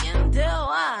 so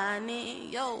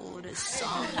Gintewani, yo, the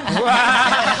song.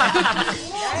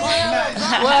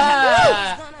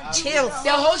 Wow. Chill.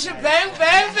 The whole shebang,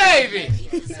 bang, baby.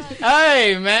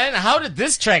 Hey, man, how did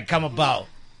this track come about?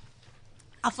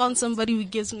 I found somebody who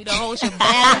gives me the whole shebang.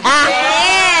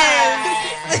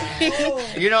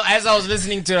 You know, as I was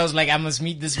listening to it, I was like, I must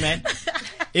meet this man.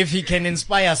 If he can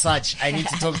inspire such, I need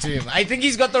to talk to him. I think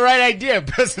he's got the right idea,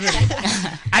 personally.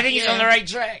 I think he's on the right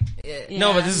track. Yeah.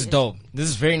 No, but this is dope. This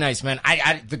is very nice, man.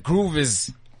 The groove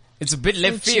is, it's a bit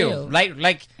left field.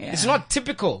 Like it's not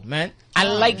typical, man. I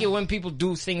like it when people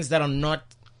do things that are not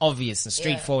obvious and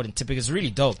straightforward and typical. It's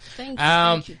really dope.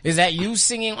 Thank you. Is that you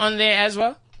singing on there as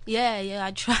well? Yeah,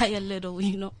 I try a little,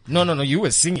 you know. No, you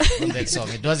were singing on that song.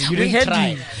 It wasn't, you didn't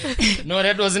try. No,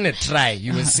 that wasn't a try.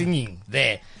 You were singing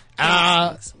there.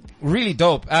 Really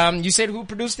dope. You said who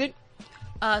produced it?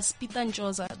 Spita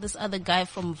Njoza, this other guy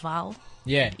from Val.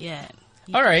 Yeah. Yeah.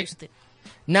 All right.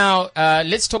 Now,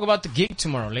 let's talk about the gig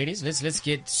tomorrow, ladies. Let's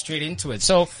get straight into it.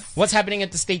 So, what's happening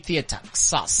at the State Theatre,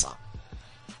 Sasa,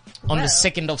 on the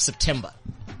 2nd of September?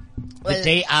 The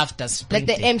day after Spring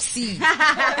Like the Day. MC.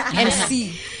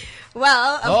 MC.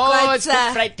 Well, I've got, it's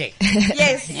Good Friday.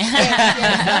 yes.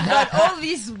 I've got all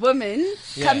these women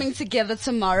coming together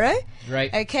tomorrow.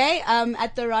 Right. Okay.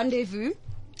 At the rendezvous.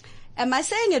 Am I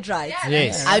saying it right?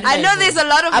 Yes. I know there's a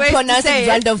lot of ways to pronounce say it it.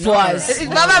 rendezvous. It's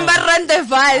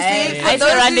a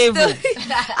rendezvous.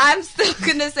 I'm still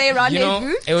gonna say rendezvous.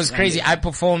 You know, it was crazy. I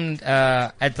performed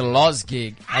at the Lost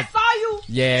gig. I saw you.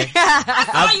 Yeah. I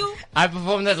saw you. I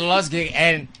performed at the Lost gig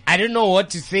and I didn't know what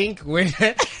to think when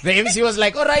the MC was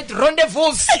like, all right, rendezvous.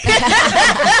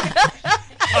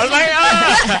 I was like,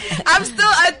 I'm still,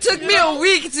 it took me a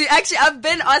week to actually, I've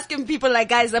been asking people like,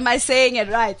 guys, am I saying it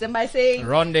right? Am I saying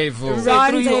rendezvous?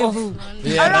 rendezvous?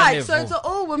 Yeah, Alright, so rendezvous. it's an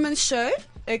all women's show.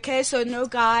 Okay, so no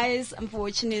guys,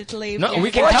 unfortunately. No, we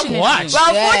can come watch. Well,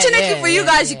 unfortunately for you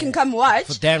guys, you can come watch.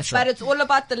 For damn sure. But it's all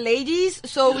about the ladies.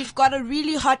 So we've got a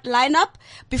really hot lineup.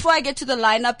 Before I get to the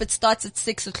lineup, it starts at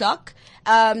 6 o'clock.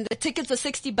 The tickets are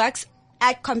 $60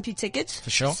 at CompuTickets. For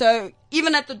sure. So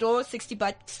even at the door,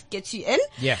 $60 gets you in.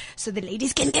 Yeah. So the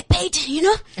ladies can get paid, you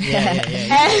know?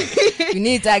 Yeah. You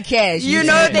need that cash. You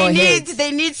know,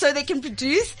 they need so they can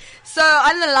produce. So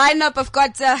on the lineup, I've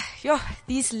got,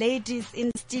 these ladies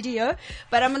in studio,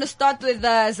 but I'm going to start with,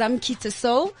 Zamkita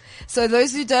Soul. So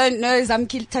those who don't know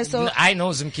Zamkita Soul. I know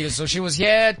Zamkita. So she was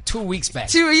here 2 weeks back.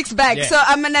 2 weeks back. Yeah. So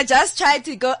I'm going to just try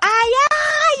to go,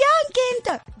 young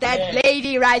Kinto. That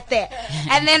lady right there.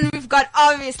 And then we've got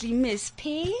obviously Miss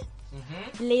P,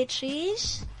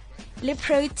 Letrish,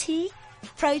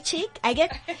 Pro Chick, I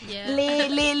get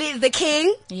the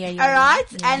king.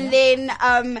 Alright. And then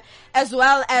as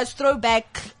well as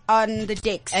throwback on the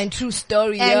decks. And true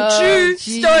story. True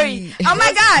story. Oh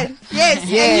my god. Yes.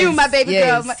 And you, my baby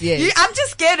girl. Yes. I'm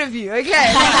just scared of you, okay?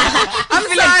 I'm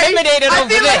feel sorry. intimidated I over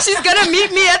feel there. like she's gonna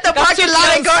meet me at the parking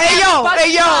lot and go, hey yo.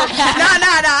 No,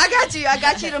 I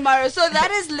got you tomorrow. So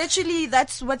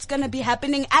that's what's gonna be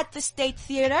happening at the State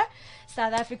Theatre,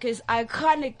 South Africa's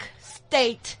iconic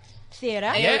State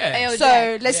Theatre. Yeah.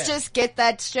 So let's just get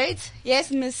that straight.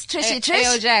 Yes, Miss Trishy Trish.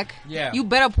 Ayo, Jack. Yeah. You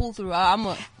better pull through. I'm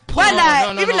a... No.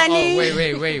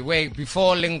 Oh, wait.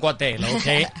 Before Lingwatel,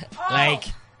 okay? Like,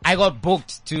 I got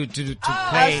booked to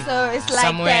play so it's like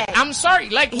somewhere. that. I'm sorry.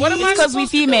 Like, what am I Because we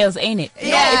supposed to do? females, ain't it?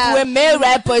 If we're male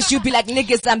rappers, you'd be like,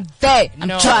 niggas, I'm there.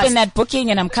 No. Chopping that booking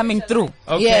and I'm coming through.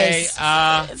 Okay, Yes.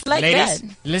 It's like ladies,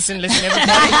 that. listen, everybody.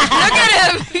 Look at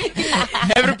him.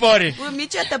 Everybody. We'll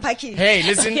meet you at the parking. Hey,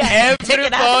 listen,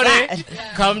 everybody,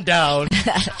 come down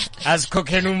as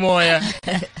Kokenu Moya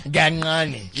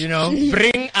Gangani, you know,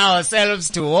 bring ourselves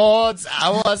towards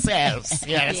ourselves.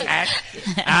 Yes.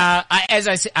 As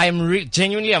I say,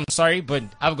 genuinely, I'm sorry, but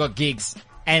I've got gigs,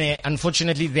 and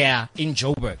unfortunately, they are in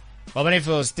Joburg. But if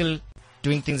I was still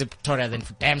doing things in Pretoria, then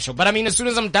for damn sure. But I mean, as soon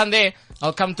as I'm done there,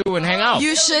 I'll come through and hang out.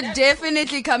 You should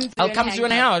definitely come through. I'll come through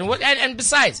and hang out. And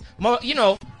besides, you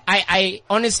know, I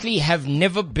honestly have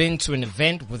never been to an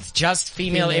event with just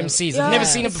female MCs. I've never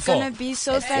seen it before. It's gonna be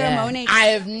so pheromonic. I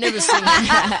have never seen it.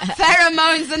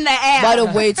 Pheromones in the air. What a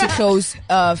way to close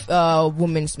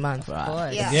Women's Month for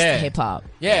us. Yeah. Hip hop.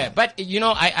 Yeah, but you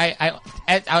know,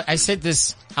 I said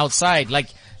this outside, like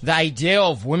the idea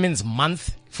of Women's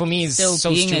Month for me is Still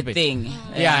so being stupid. a thing.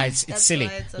 Yeah, it's silly.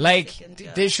 why it's a Like, second,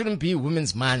 there shouldn't be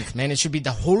Women's Month, man. It should be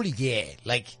the whole year.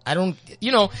 Like, I don't,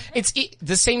 it's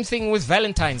the same thing with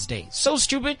Valentine's Day. So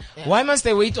stupid. Why must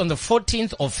they wait on the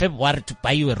 14th of February to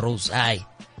buy you a rose?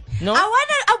 No?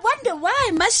 I wonder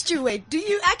why must you wait? Do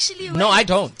you actually wait? No, I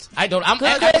don't. I'm Good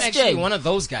actually question. one of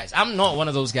those guys. I'm not one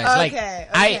of those guys. Okay,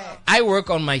 Like, I work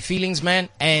on my feelings, man.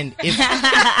 And if,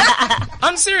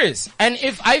 I'm serious. And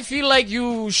if I feel like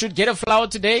you should get a flower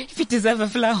today, If you deserve a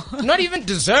flower. not even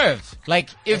deserve. Like,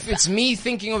 if it's me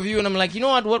thinking of you and I'm like, you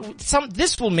know what,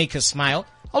 this will make her smile,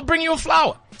 I'll bring you a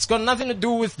flower. It's got nothing to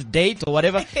do with the date or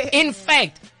whatever. In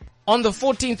fact, on the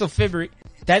 14th of February,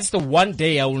 that's the one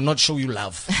day I will not show you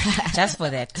love. Just for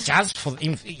that. Just for,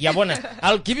 yabona,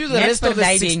 I'll give you the Net rest of the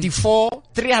providing.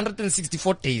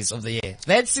 364 days of the year.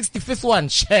 That 65th one,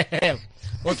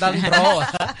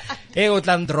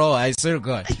 Otlandro, I swear to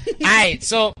God. Alright,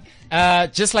 so,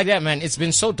 just like that, man, it's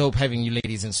been so dope having you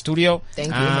ladies in studio. Thank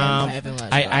you, man, for having us.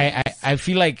 I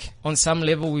feel like on some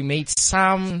level we made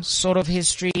some sort of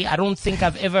history. I don't think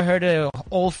I've ever heard a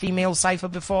all-female cipher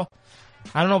before.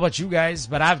 I don't know about you guys,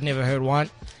 but I've never heard one.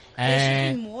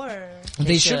 There should be more.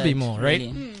 They should be more, right?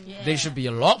 Really. They should be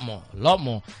a lot more.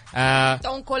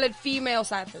 Don't call it female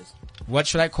ciphers. What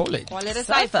should I call it? Call it a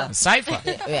cipher. A cipher.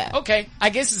 Yeah. Okay.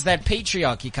 I guess it's that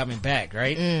patriarchy coming back,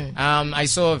 right? I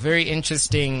saw a very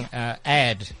interesting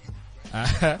ad.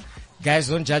 Guys,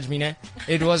 don't judge me now.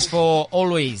 It was for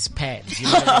Always pads. You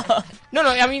know what I mean? No,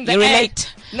 I mean the You ad-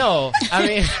 relate. No, I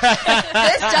mean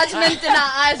There's judgment in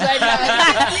our eyes right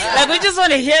now. Like, we just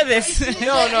want to hear this.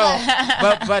 no.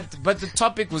 But the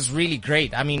topic was really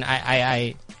great. I mean,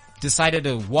 I decided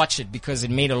to watch it because it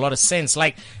made a lot of sense.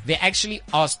 Like, they actually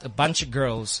asked a bunch of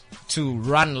girls to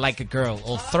run like a girl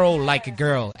or throw like a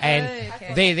girl, and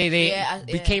they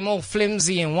became all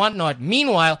flimsy and whatnot.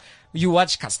 Meanwhile, you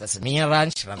watch Caster Semenya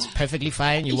run, she runs perfectly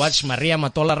fine. You watch Maria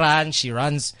Matola run, she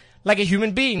runs like a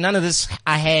human being. None of this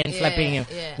hand flapping and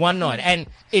whatnot. And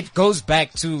it goes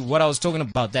back to what I was talking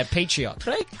about, that patriarch.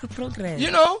 Program.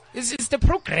 You know, it's the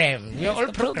program. We're all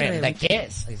the programmed. program. Like,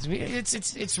 yes,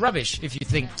 it's rubbish if you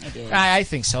think. I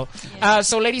think so.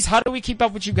 So ladies, how do we keep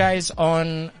up with you guys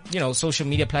on, social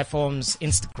media platforms,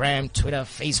 Instagram, Twitter,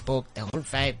 Facebook, the whole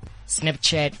vibe,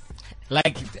 Snapchat?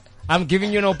 Like, I'm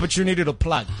giving you an opportunity to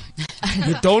plug.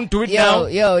 You don't do it now.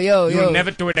 You'll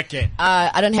never do it again.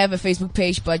 I don't have a Facebook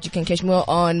page, but you can catch me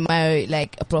on my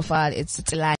profile. It's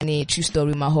Tselane True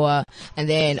Story Mahoa, and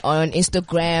then on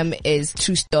Instagram is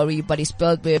True Story, but it's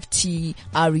spelled with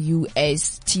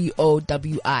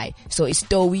TRUSTOWI. So it's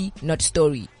Story, not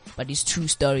story, but it's True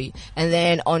Story. And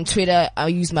then on Twitter, I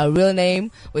use my real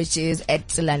name, which is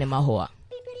 @Tselane Mahoa.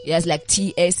 Yes, like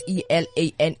TSELANE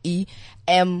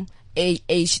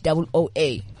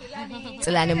MAHOOA.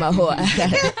 Tselane Mahoa.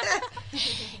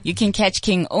 You can catch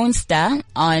King Ownster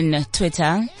on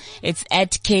Twitter. It's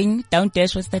 @King down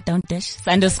dash. What's that down dash? It's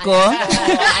underscore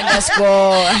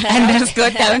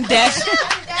down dash.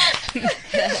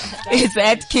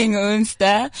 It's @King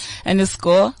Ownster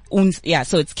underscore.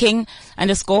 So it's King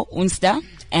underscore Ownster.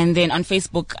 And then on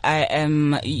Facebook, I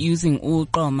am using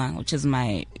Uqoma, which is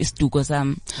my istuko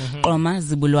sam. Qoma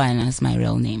Zibulwana is my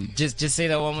real name. Just say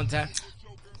that one more time.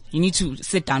 You need to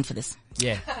sit down for this.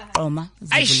 Yeah. Qoma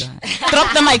Zibulwana.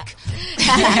 Drop the mic.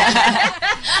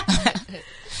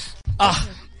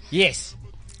 Yes.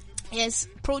 Yes,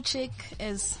 ProChick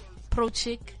is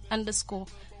ProChick underscore.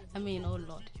 I mean, oh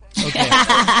Lord. Okay.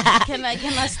 Can I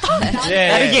stop?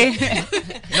 Yeah. Okay.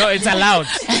 No, it's allowed.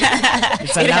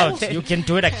 It's allowed. You can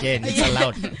do it again. It's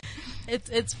allowed.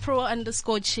 It's pro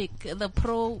underscore chick. The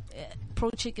pro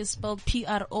chick is spelled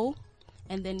PRO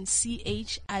and then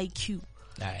CHIQ.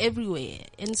 Right. Everywhere.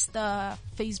 Insta,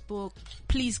 Facebook.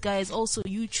 Please guys, also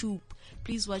YouTube.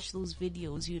 Please watch those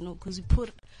videos, because we put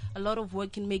a lot of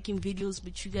work in making videos,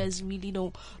 but you guys really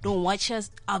don't watch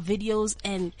our videos.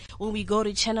 And when we go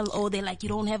to channel O, they're like, you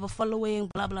don't have a following,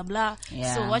 blah, blah, blah.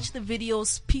 Yeah. So watch the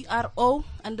videos, PRO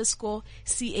underscore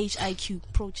CHIQ,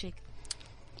 ProChick.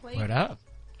 What up?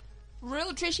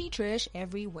 Real Trishy Trish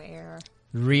everywhere.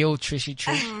 Real Trishy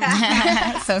Trish.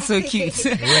 Sounds so cute.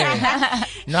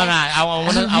 No, I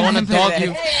wanna dog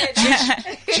you.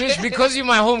 Trish, because you're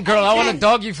my home girl, I wanna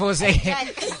dog you for a second.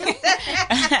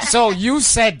 So you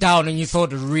sat down and you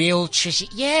thought real Trishy,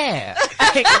 yeah.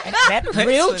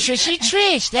 Real Trishy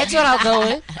Trish, that's what I'll go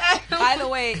with. By the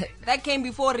way, that came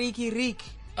before Ricky Rick.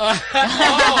 Oh.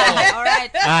 All right.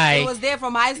 Aye. It was there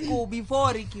from high school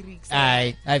before Ricky Rick. So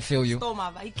I feel you. stole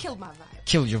my vibe. He killed my vibe.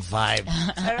 Kill your vibe.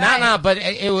 Nah, but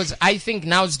it was, I think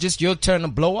now it's just your turn to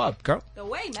blow up, girl. The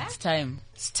way, man. It's time.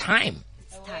 It's time.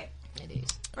 It's time.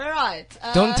 All right.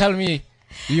 Don't tell me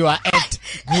you are at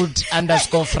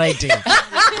good_Friday.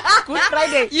 Good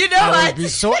Friday. You know I what? will be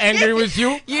so angry with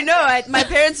you. You know what? My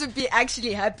parents would be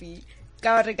actually happy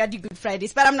regarding Good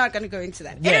Fridays, but I'm not going to go into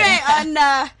that. Yeah.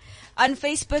 Anyway, on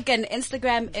Facebook and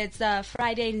Instagram, it's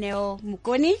Friday Neo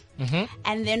Mukoni.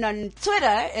 And then on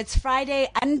Twitter, it's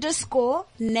Friday_Neo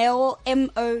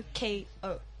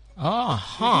MOKO.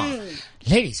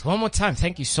 Ladies, one more time,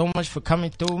 thank you so much for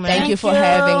coming through, man. Thank you for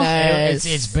having us.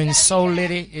 It's been so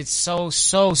litty. It's so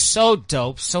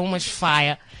dope. So much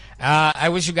fire. I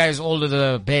wish you guys all of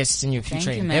the best in your future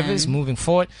endeavors moving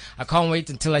forward. I can't wait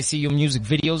until I see your music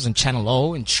videos on Channel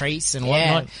O and Trace and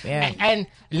whatnot. Yeah. And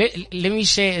let me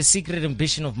share a secret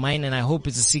ambition of mine, and I hope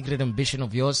it's a secret ambition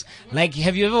of yours. Like,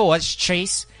 have you ever watched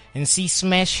Trace and see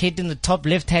Smash hit in the top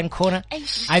left-hand corner?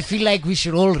 I feel like we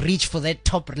should all reach for that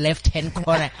top left-hand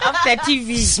corner Of the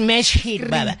TV. Smash hit,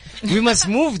 Baba. We must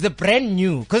move the brand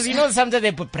new. Cause you know sometimes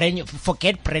they put brand new,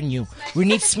 forget brand new. We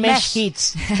need smash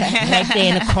hits. Right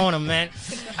there in the corner, man.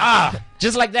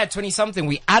 Just like that, 20-something.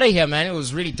 We out of here, man. It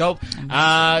was really dope.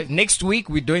 Next week,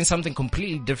 we're doing something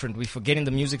completely different. We're forgetting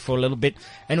the music for a little bit.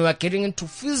 And we're getting into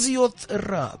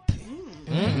physiotherapy.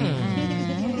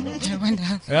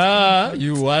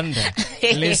 You wonder.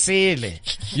 Listen,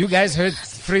 you guys heard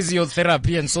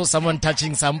physiotherapy and saw someone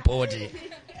touching some body.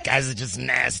 Guys are just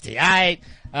nasty. Alright.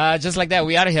 Just like that,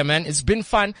 we out of here, man. It's been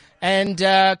fun. And,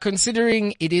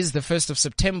 considering it is the 1st of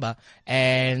September,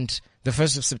 and the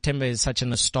 1st of September is such a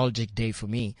nostalgic day for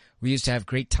me. We used to have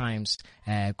great times,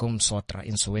 Gomsotra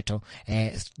in Soweto,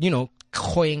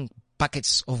 throwing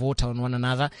buckets of water on one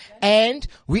another. And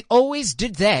we always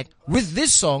did that with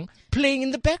this song playing in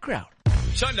the background.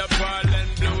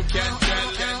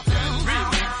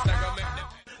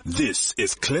 This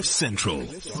is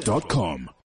CliffCentral.com.